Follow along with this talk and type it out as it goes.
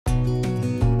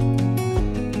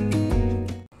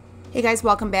Hey guys,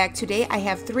 welcome back. Today I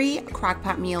have 3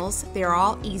 crockpot meals. They are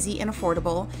all easy and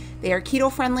affordable. They are keto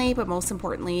friendly, but most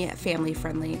importantly, family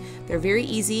friendly. They're very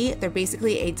easy. They're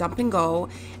basically a dump and go,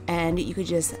 and you could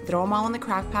just throw them all in the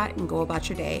crockpot and go about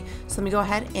your day. So let me go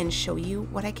ahead and show you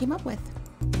what I came up with.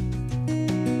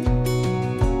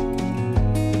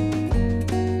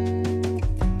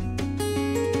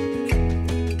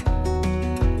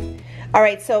 All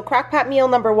right, so crockpot meal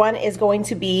number 1 is going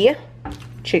to be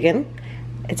chicken.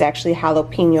 It's actually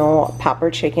jalapeno popper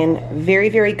chicken. Very,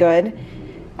 very good.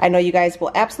 I know you guys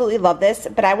will absolutely love this,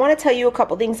 but I want to tell you a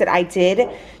couple things that I did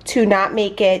to not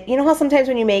make it, you know how sometimes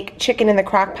when you make chicken in the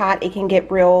crock pot, it can get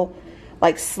real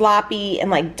like sloppy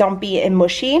and like dumpy and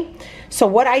mushy. So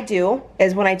what I do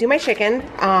is when I do my chicken,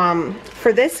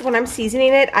 for this, when I'm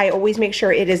seasoning it, I always make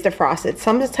sure it is defrosted.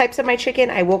 Some types of my chicken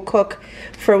I will cook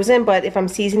frozen, but if I'm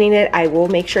seasoning it, I will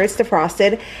make sure it's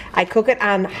defrosted. I cook it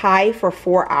on high for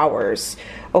 4 hours,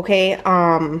 okay?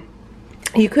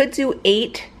 You could do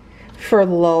 8 for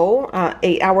low,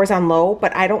 8 hours on low,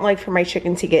 but I don't like for my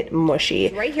chicken to get mushy.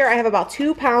 Right here I have about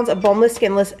 2 pounds of boneless,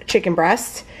 skinless chicken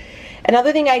breast.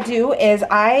 Another thing I do is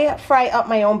I fry up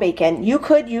my own bacon. You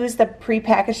could use the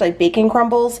prepackaged like bacon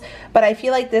crumbles, but I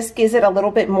feel like this gives it a little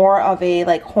bit more of a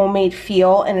like homemade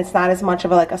feel, and it's not as much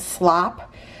of a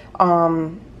slop.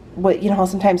 What, you know how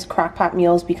sometimes crock pot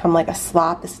meals become like a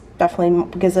slop? This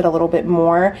definitely gives it a little bit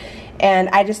more, and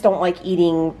I just don't like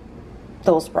eating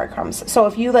those breadcrumbs. So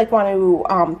if you like want to,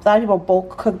 a lot of people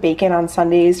bulk cook bacon on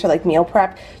Sundays for like meal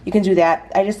prep, you can do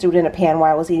that. I just do it in a pan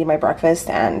while I was eating my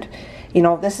breakfast, and you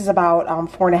know, this is about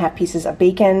 4.5 pieces of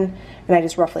bacon, and I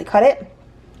just roughly cut it.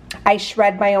 I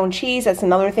shred my own cheese. That's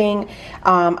another thing.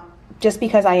 Just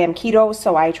because I am keto,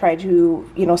 so I try to,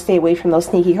 you know, stay away from those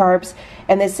sneaky carbs.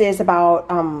 And this is about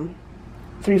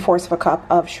 3/4 of a cup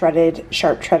of shredded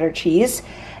sharp cheddar cheese.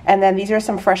 And then these are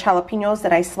some fresh jalapenos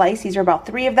that I slice. These are about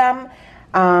 3 of them.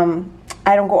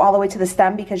 I don't go all the way to the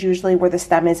stem because usually where the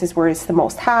stem is where it's the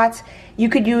most hot. You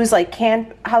could use like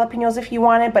canned jalapenos if you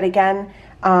wanted, but again,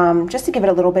 just to give it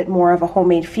a little bit more of a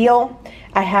homemade feel.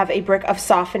 I have a brick of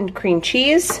softened cream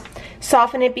cheese.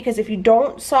 Soften it because if you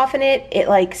don't soften it, it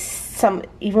like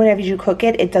even whenever you cook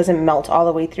it, it doesn't melt all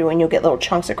the way through and you'll get little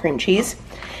chunks of cream cheese.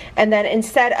 And then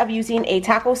instead of using a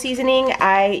taco seasoning,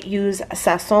 I use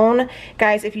Sazon.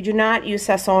 Guys, if you do not use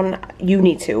Sazon, you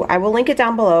need to. I will link it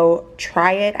down below.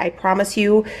 Try it, I promise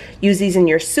you. Use these in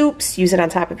your soups, use it on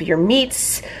top of your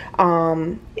meats.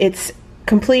 It's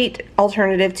complete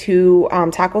alternative to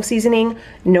taco seasoning,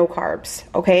 no carbs,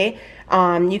 okay?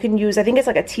 You can use, I think it's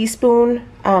like a teaspoon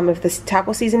of this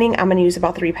taco seasoning. I'm gonna use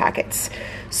about 3 packets.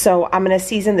 So I'm gonna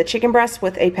season the chicken breast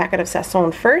with a packet of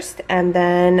Sazon first, and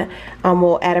then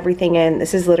we'll add everything in.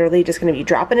 This is literally just gonna be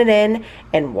dropping it in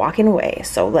and walking away.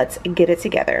 So let's get it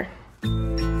together.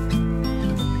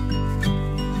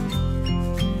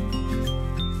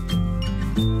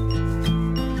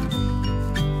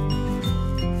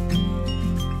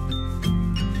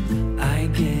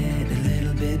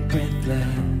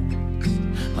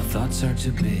 Thoughts are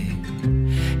too big.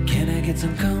 Can I get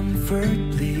some comfort,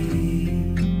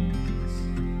 please?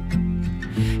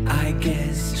 I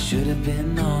guess I should have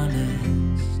been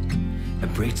honest. A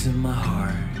break to my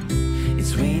heart.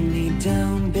 It's weighing me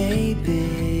down,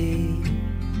 baby.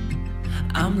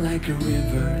 I'm like a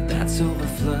river that's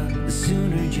overflowed. The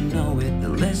sooner you know it, the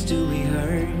less do we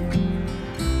hurt.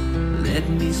 Let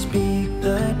me speak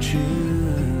the truth.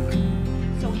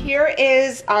 Here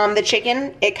is the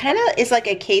chicken. It kind of is like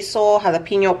a queso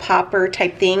jalapeno popper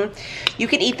type thing. You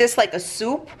can eat this like a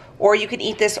soup, or you can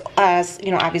eat this as,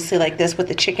 you know, obviously like this with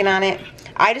the chicken on it.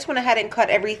 I just went ahead and cut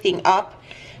everything up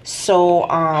so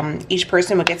each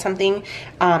person would get something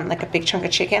like a big chunk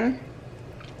of chicken.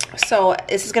 So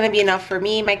this is going to be enough for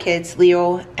me, my kids,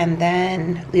 Leo, and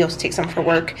then Leo's takes some for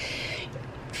work.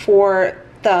 For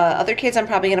the other kids, I'm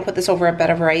probably going to put this over a bed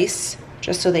of rice,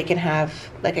 just so they can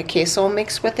have like a queso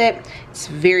mix with it. It's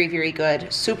very, very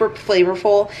good. Super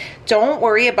flavorful. Don't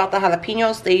worry about the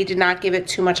jalapenos. They did not give it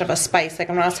too much of a spice. Like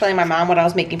when I was telling my mom what I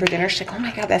was making for dinner, she's like, oh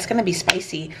my God, that's gonna be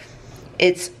spicy.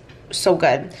 It's so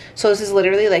good. So this is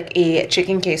literally like a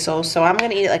chicken queso. So I'm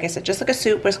gonna eat it, like I said, just like a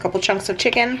soup with a couple chunks of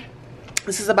chicken.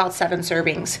 This is about 7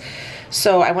 servings.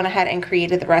 So I went ahead and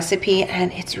created the recipe,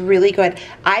 and it's really good.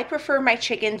 I prefer my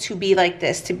chicken to be like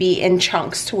this, to be in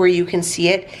chunks to where you can see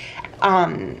it.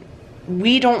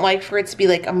 We don't like for it to be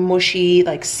like a mushy,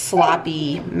 like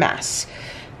sloppy mess.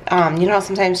 You know how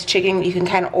sometimes chicken, you can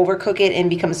kind of overcook it and it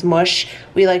becomes mush.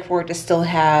 We like for it to still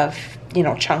have, you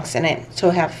know, chunks in it. So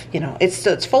have, you know,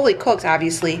 it's fully cooked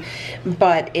obviously,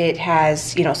 but it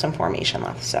has, you know, some formation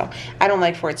left. So I don't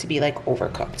like for it to be like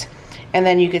overcooked. And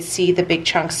then you could see the big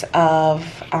chunks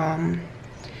of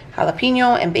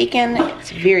jalapeno and bacon.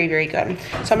 It's very, very good.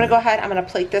 So I'm gonna go ahead, I'm gonna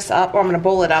plate this up, or I'm gonna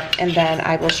bowl it up, and then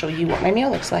I will show you what my meal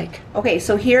looks like. Okay,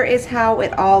 so here is how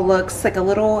it all looks, like a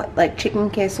little like chicken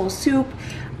queso soup.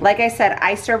 Like I said,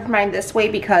 I served mine this way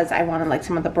because I wanted like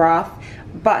some of the broth,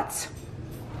 but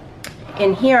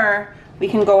in here, we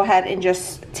can go ahead and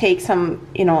just take some,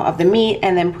 you know, of the meat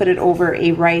and then put it over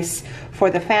a rice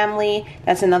for the family.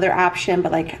 That's another option,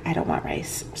 but like I don't want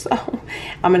rice, so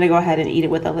I'm gonna go ahead and eat it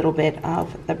with a little bit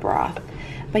of the broth.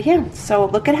 But yeah, so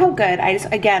look at how good. I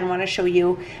just again want to show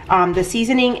you the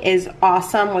seasoning is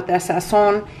awesome with the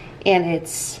sazon, and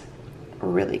it's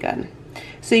really good.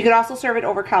 So you could also serve it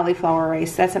over cauliflower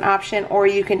rice. That's an option, or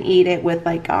you can eat it with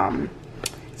like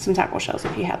some taco shells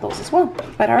if you have those as well.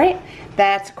 But all right,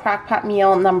 that's crock pot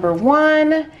meal number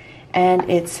 1, and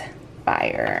it's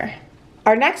fire.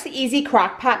 Our next easy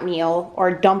crock pot meal or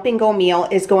dump and go meal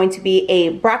is going to be a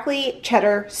broccoli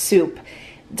cheddar soup.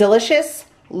 Delicious,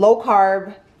 low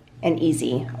carb, and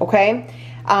easy, okay?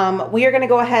 We are gonna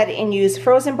go ahead and use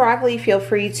frozen broccoli. Feel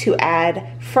free to add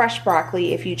fresh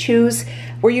broccoli if you choose.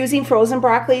 We're using frozen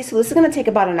broccoli, so this is gonna take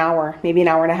about an hour, maybe an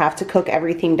hour and a half to cook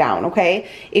everything down, okay?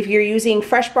 If you're using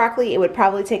fresh broccoli, it would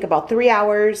probably take about 3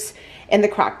 hours in the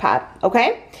crock pot,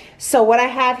 okay? So what I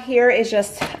have here is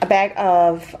just a bag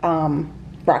of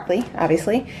broccoli,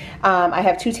 obviously. I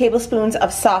have 2 tablespoons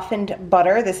of softened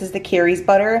butter. This is the Carrie's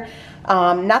butter.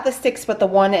 Not the sticks, but the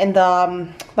one in the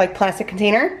like plastic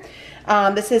container.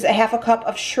 This is a half a cup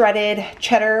of shredded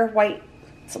cheddar, white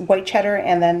cheddar,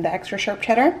 and then the extra sharp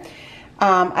cheddar.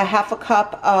 A half a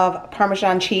cup of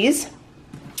Parmesan cheese.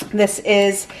 This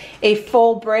is a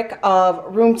full brick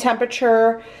of room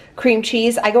temperature cream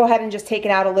cheese. I go ahead and just take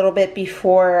it out a little bit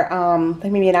before,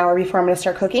 like maybe an hour before I'm gonna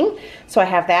start cooking. So I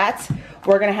have that.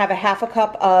 We're gonna have a half a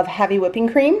cup of heavy whipping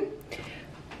cream,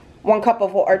 2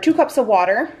 cups of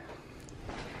water.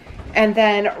 And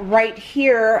then right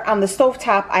here on the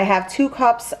stovetop, I have 2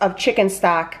 cups of chicken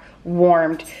stock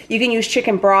warmed. You can use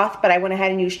chicken broth, but I went ahead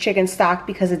and used chicken stock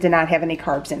because it did not have any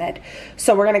carbs in it.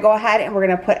 So we're gonna go ahead and we're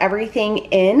gonna put everything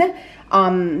in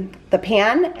the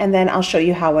pan, and then I'll show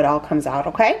you how it all comes out,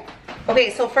 okay? Okay,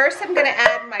 so first I'm gonna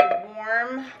add my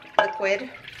warm liquid,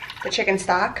 the chicken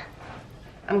stock.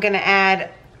 I'm gonna add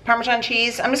Parmesan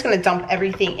cheese. I'm just gonna dump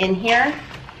everything in here.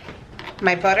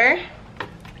 My butter.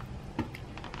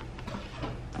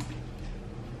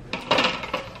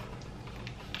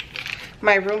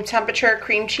 My room temperature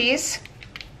cream cheese.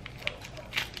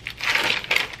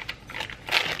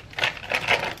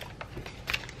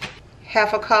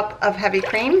 Half a cup of heavy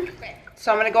cream.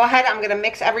 So I'm gonna go ahead, I'm gonna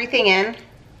mix everything in.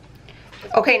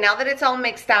 Okay, now that it's all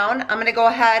mixed down, I'm gonna go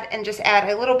ahead and just add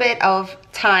a little bit of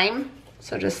thyme.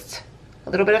 So just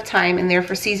a little bit of thyme in there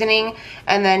for seasoning.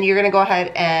 And then you're gonna go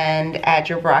ahead and add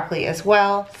your broccoli as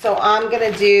well. So I'm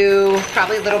gonna do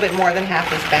probably a little bit more than half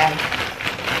this bag.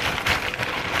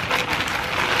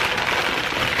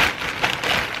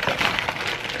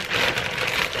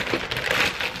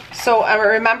 So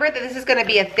remember that this is gonna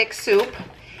be a thick soup,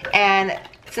 and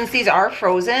since these are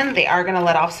frozen, they are gonna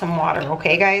let off some water,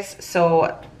 okay guys?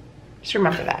 So just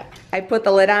remember that. I put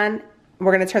the lid on.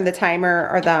 We're gonna turn the timer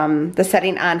or the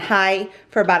setting on high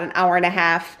for about an hour and a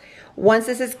half. Once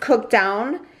this is cooked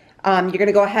down, you're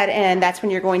gonna go ahead and that's when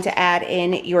you're going to add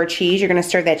in your cheese. You're gonna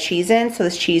stir that cheese in. So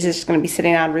this cheese is just gonna be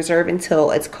sitting on reserve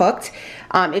until it's cooked.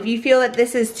 If you feel that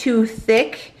this is too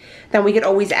thick, then we could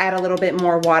always add a little bit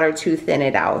more water to thin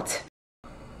it out.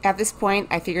 At this point,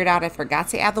 I figured out I forgot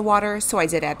to add the water, so I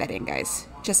did add that in, guys.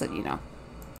 Just so you know.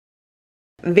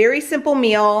 Very simple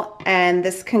meal, and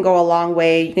this can go a long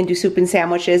way. You can do soup and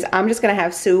sandwiches. I'm just gonna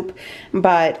have soup,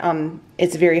 but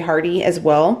it's very hearty as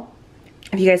well.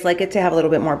 If you guys like it to have a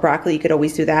little bit more broccoli, you could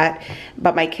always do that.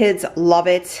 But my kids love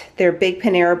it. They're big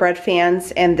Panera Bread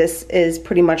fans, and this is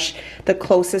pretty much the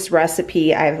closest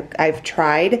recipe I've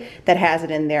tried that has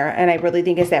it in there. And I really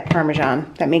think it's that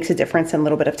Parmesan that makes a difference in a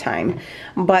little bit of time.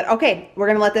 But okay, we're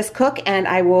gonna let this cook, and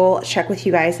I will check with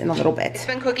you guys in a little bit. It's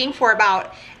been cooking for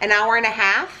about an hour and a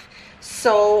half.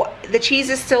 So the cheese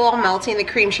is still all melting, the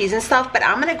cream cheese and stuff, but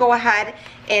I'm gonna go ahead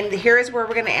and here is where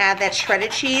we're gonna add that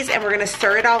shredded cheese, and we're gonna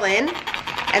stir it all in,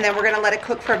 and then we're gonna let it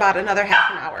cook for about another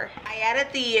half an hour. I added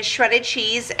the shredded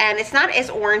cheese, and it's not as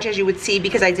orange as you would see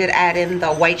because I did add in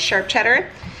the white sharp cheddar.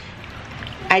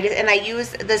 I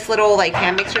used this little like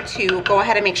hand mixer to go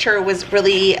ahead and make sure it was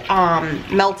really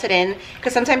melted in,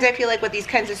 because sometimes I feel like with these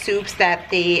kinds of soups that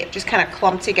they just kind of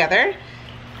clump together.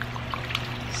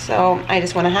 So I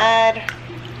just went ahead.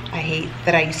 I hate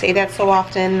that I say that so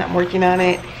often. I'm working on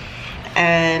it.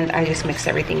 and I just mix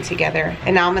everything together.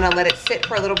 And now I'm gonna let it sit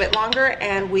for a little bit longer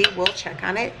and we will check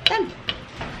on it then.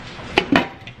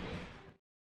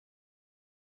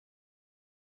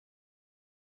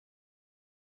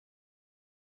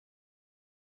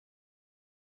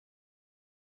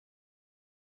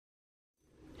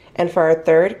 And for our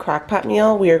third crock pot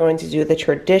meal, we are going to do the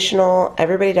traditional,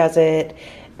 everybody does it,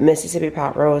 Mississippi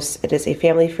pot roast. It is a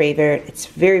family favorite. It's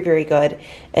very, very good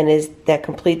and is that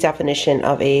complete definition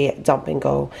of a dump and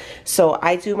go. So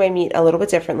I do my meat a little bit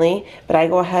differently, but I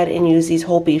go ahead and use these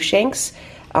whole beef shanks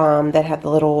that have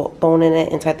the little bone in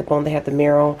it. Inside the bone, they have the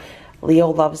marrow.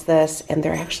 Leo loves this, and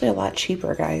they're actually a lot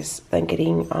cheaper, guys, than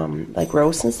getting like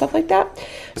roasts and stuff like that.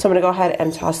 So I'm gonna go ahead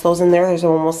and toss those in there. There's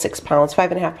almost 6 pounds,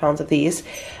 5.5 pounds of these.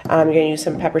 You're gonna use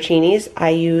some pepperoncinis. I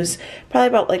use probably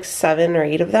about like 7 or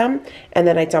 8 of them, and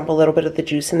then I dump a little bit of the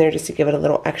juice in there just to give it a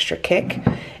little extra kick.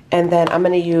 And then I'm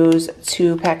gonna use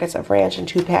 2 packets of ranch and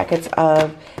 2 packets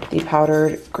of the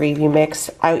powdered gravy mix.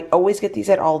 I always get these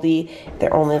at Aldi.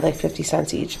 They're only like 50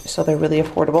 cents each, so they're really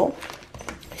affordable.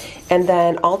 And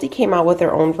then Aldi came out with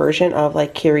their own version of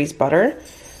like Carrie's butter.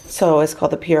 So it's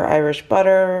called the Pure Irish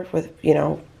Butter with, you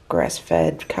know,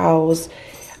 grass-fed cows.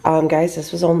 Guys,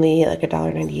 this was only like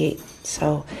 $1.98.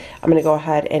 So I'm going to go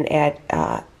ahead and add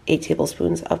 8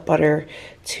 tablespoons of butter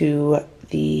to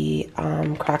the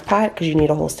crock pot because you need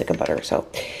a whole stick of butter. So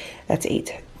that's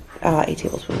 8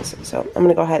 tablespoons. So I'm going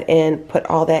to go ahead and put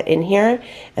all that in here,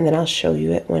 and then I'll show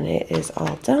you it when it is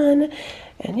all done.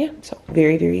 And yeah, so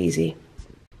very, very easy.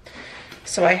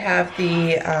 So I have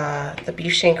the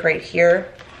beef shank right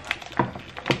here.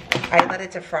 I let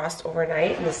it defrost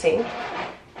overnight in the sink.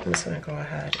 I'm just gonna go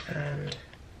ahead and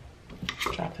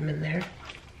drop them in there.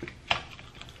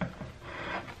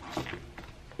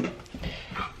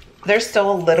 They're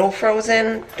still a little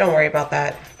frozen. Don't worry about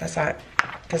that. That's not,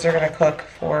 because they're gonna cook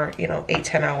for, you know,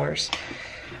 8-10 hours.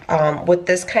 With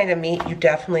this kind of meat, you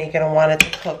definitely gonna want it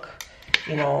to cook,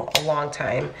 you know, a long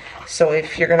time. So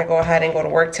if you're gonna go ahead and go to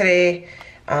work today,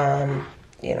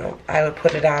 you know, I would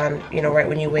put it on, you know, right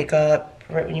when you wake up,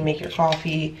 right when you make your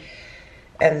coffee,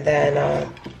 and then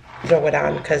throw it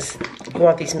on, because you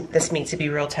want this meat to be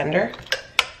real tender.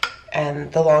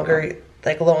 And the longer,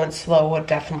 like low and slow, would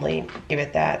definitely give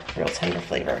it that real tender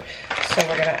flavor. So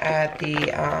we're gonna add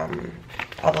the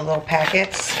all the little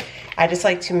packets. I just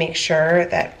like to make sure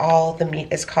that all the meat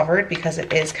is covered because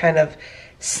it is kind of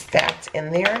stacked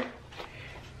in there.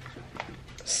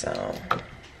 So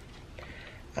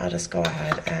I'll just go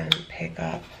ahead and pick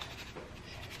up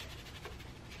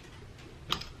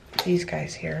these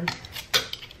guys here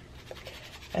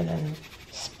and then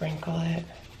sprinkle it.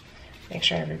 Make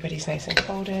sure everybody's nice and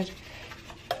coated.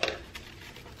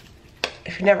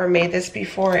 If you've never made this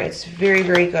before, it's very,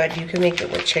 very good. You can make it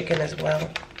with chicken as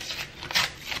well.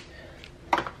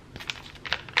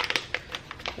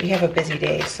 We have a busy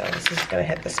day, so this is gonna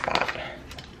hit the spot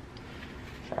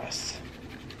for us.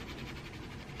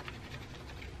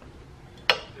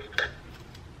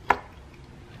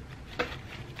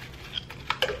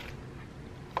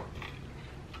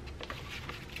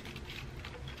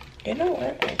 You know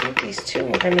what? I think these 2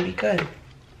 are going to be good.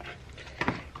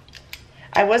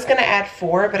 I was going to add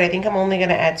 4, but I think I'm only going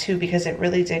to add 2 because it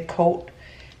really did coat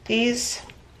these.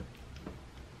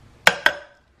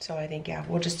 So I think, yeah,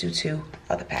 we'll just do 2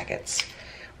 of the packets,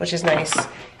 which is nice.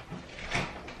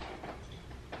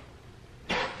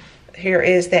 Here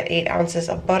is that 8 ounces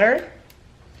of butter.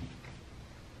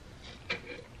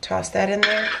 Toss that in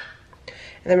there. And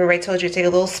then remember I told you to take a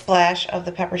little splash of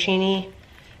the pepperoni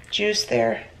juice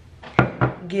there.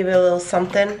 Give it a little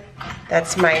something.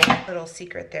 That's my little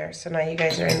secret there. So now you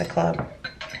guys are in the club.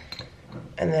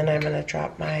 And then I'm gonna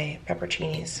drop my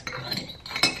pepperoncinis.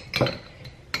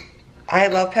 I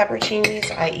love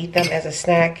pepperoncinis. I eat them as a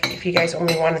snack. If you guys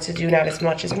only wanted to do not as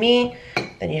much as me,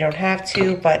 then you don't have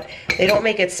to, but they don't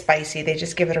make it spicy. They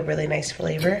just give it a really nice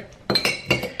flavor.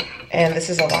 And this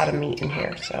is a lot of meat in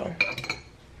here, so.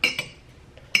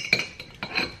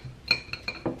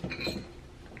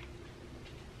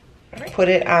 Put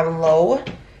it on low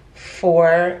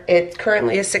for, it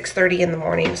currently is 6:30 in the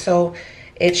morning, so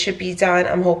it should be done,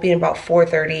 I'm hoping, about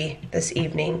 4:30 this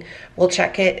evening. We'll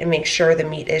check it and make sure the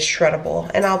meat is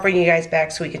shreddable, and I'll bring you guys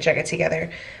back so we can check it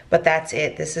together. But that's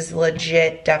it. This is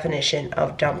legit definition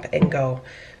of dump and go.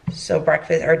 So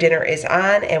breakfast or dinner is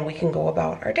on, and we can go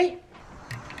about our day.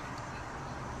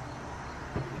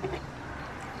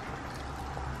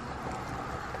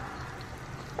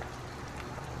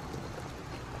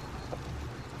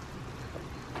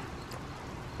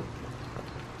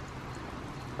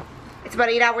 It's about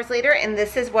 8 hours later, and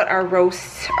this is what our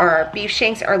roasts, our beef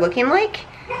shanks are looking like.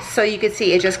 So you can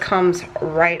see it just comes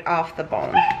right off the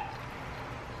bone.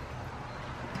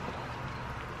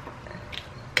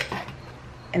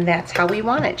 And that's how we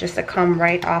want it, just to come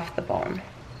right off the bone.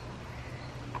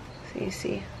 So you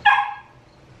see.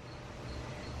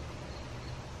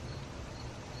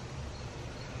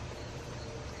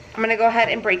 I'm gonna go ahead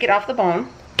and break it off the bone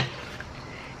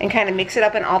and kind of mix it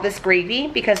up in all this gravy,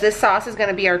 because this sauce is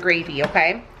gonna be our gravy,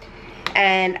 okay?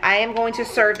 And I am going to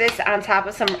serve this on top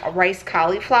of some rice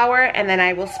cauliflower, and then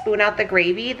I will spoon out the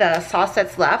gravy, the sauce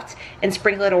that's left, and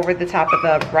sprinkle it over the top of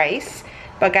the rice.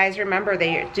 But guys, remember,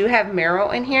 they do have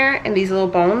marrow in here and these little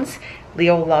bones.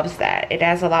 Leo loves that. It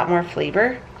adds a lot more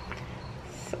flavor.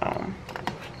 So,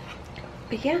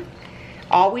 but yeah.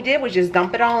 All we did was just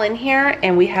dump it all in here,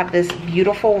 and we have this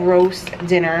beautiful roast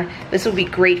dinner. This would be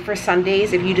great for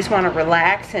Sundays if you just want to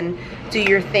relax and do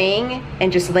your thing and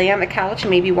just lay on the couch and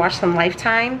maybe watch some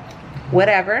Lifetime,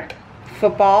 whatever.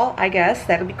 Football, I guess,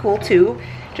 that'll be cool too.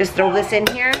 Just throw this in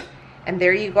here, and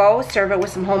there you go. Serve it with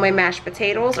some homemade mashed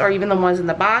potatoes, or even the ones in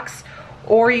the box.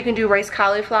 Or you can do rice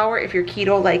cauliflower if you're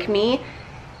keto like me.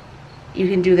 You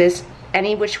can do this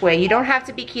any which way. You don't have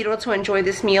to be keto to enjoy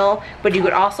this meal, but you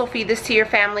could also feed this to your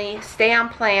family, stay on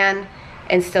plan,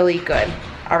 and still eat good.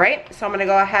 All right, so I'm gonna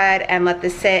go ahead and let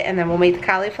this sit, and then we'll make the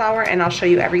cauliflower, and I'll show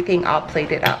you everything all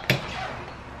plated up.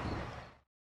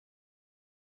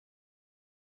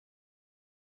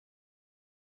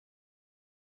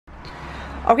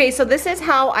 Okay, so this is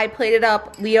how I plated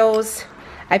up Leo's.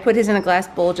 I put his in a glass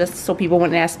bowl just so people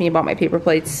wouldn't ask me about my paper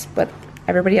plates, but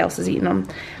everybody else is eating them.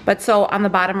 But so on the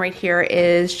bottom right here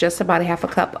is just about a half a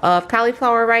cup of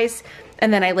cauliflower rice,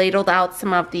 and then I ladled out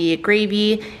some of the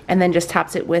gravy and then just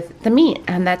topped it with the meat,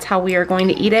 and that's how we are going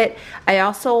to eat it. I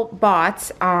also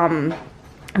bought,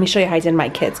 let me show you how I did my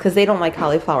kids, because they don't like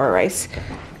cauliflower rice.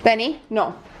 Benny?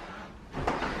 No.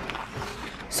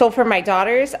 So for my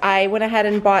daughters, I went ahead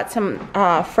and bought some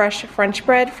fresh French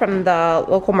bread from the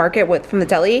local market from the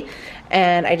deli,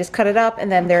 and I just cut it up,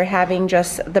 and then they're having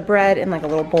just the bread in like a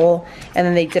little bowl, and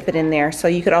then they dip it in there. So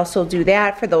you could also do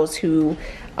that for those who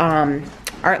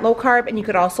aren't low carb, and you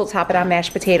could also top it on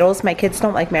mashed potatoes. My kids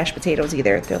don't like mashed potatoes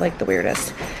either. They're like the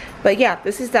weirdest. But yeah,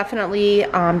 this is definitely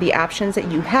the options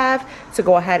that you have to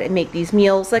go ahead and make these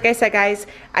meals. Like I said, guys,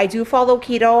 I do follow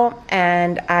keto,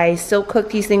 and I still cook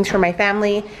these things for my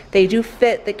family. They do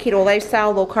fit the keto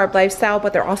lifestyle, low carb lifestyle,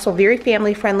 but they're also very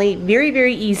family friendly, very,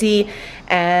 very easy.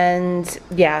 And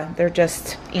yeah, they're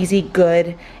just easy,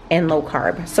 good, and low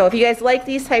carb. So if you guys like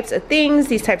these types of things,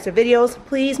 these types of videos,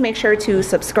 please make sure to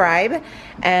subscribe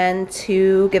and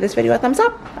to give this video a thumbs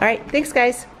up. All right, thanks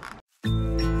guys.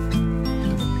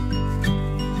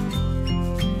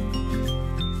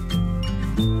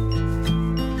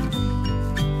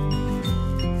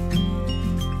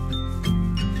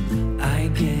 I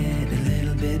get a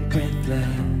little bit breathless,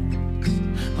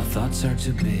 my thoughts are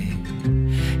too big.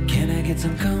 Can I get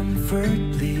some comfort,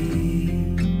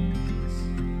 please?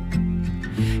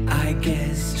 I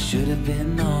guess I should have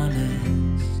been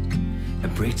honest.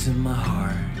 It breaks in my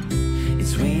heart.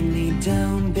 It's raining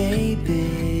down, baby.